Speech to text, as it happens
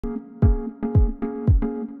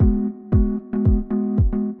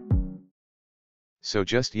So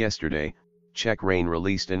just yesterday, Checkra1n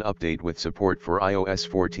released an update with support for iOS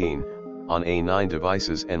 14, on A9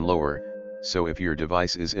 devices and lower, so if your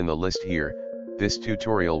device is in the list here, this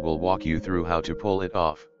tutorial will walk you through how to pull it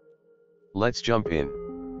off. Let's jump in.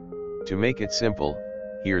 To make it simple,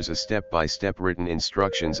 here's a step-by-step written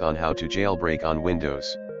instructions on how to jailbreak on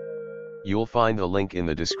Windows. You'll find the link in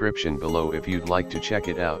the description below if you'd like to check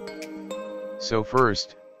it out. So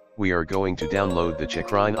first, we are going to download the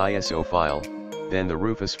Checkra1n ISO file, then the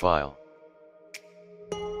Rufus file.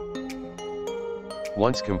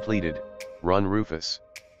 Once completed, run Rufus.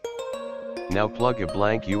 Now plug a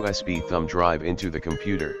blank USB thumb drive into the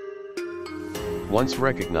computer. Once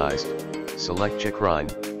recognized, select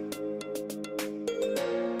Checkra1n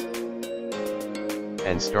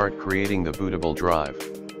and start creating the bootable drive.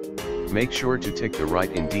 Make sure to tick the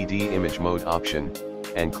Write in DD image mode option,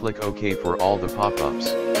 and click OK for all the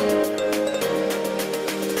pop-ups.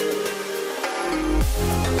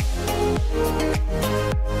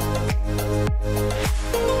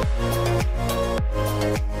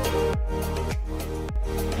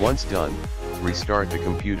 Once done, restart the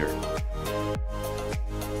computer.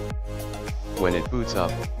 When it boots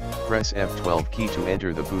up, press F12 key to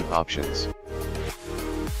enter the boot options.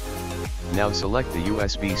 Now select the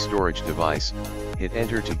USB storage device, hit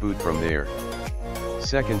enter to boot from there.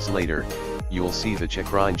 Seconds later, you'll see the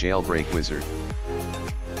Checkra1n jailbreak wizard.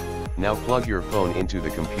 Now plug your phone into the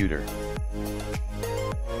computer.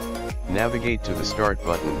 Navigate to the start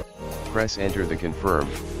button, press enter to confirm.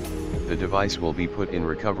 The device will be put in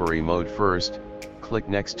recovery mode first, click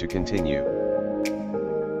next to continue.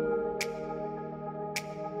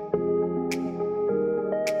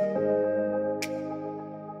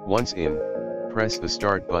 Once in, press the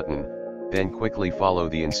start button, then quickly follow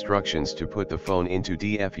the instructions to put the phone into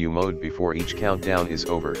DFU mode before each countdown is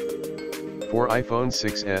over. For iPhone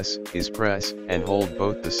 6s, is press and hold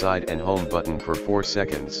both the side and home button for 4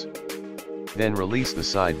 seconds. Then release the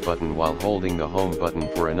side button while holding the home button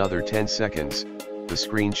for another 10 seconds, the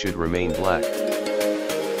screen should remain black.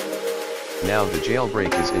 Now the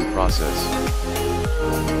jailbreak is in process.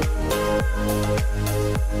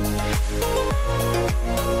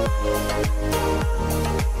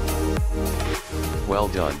 Well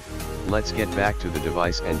done, let's get back to the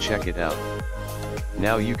device and check it out.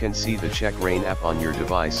 Now you can see the Checkra1n app on your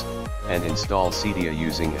device, and install Cydia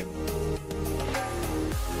using it.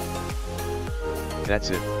 That's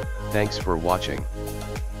it, thanks for watching.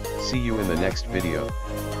 See you in the next video.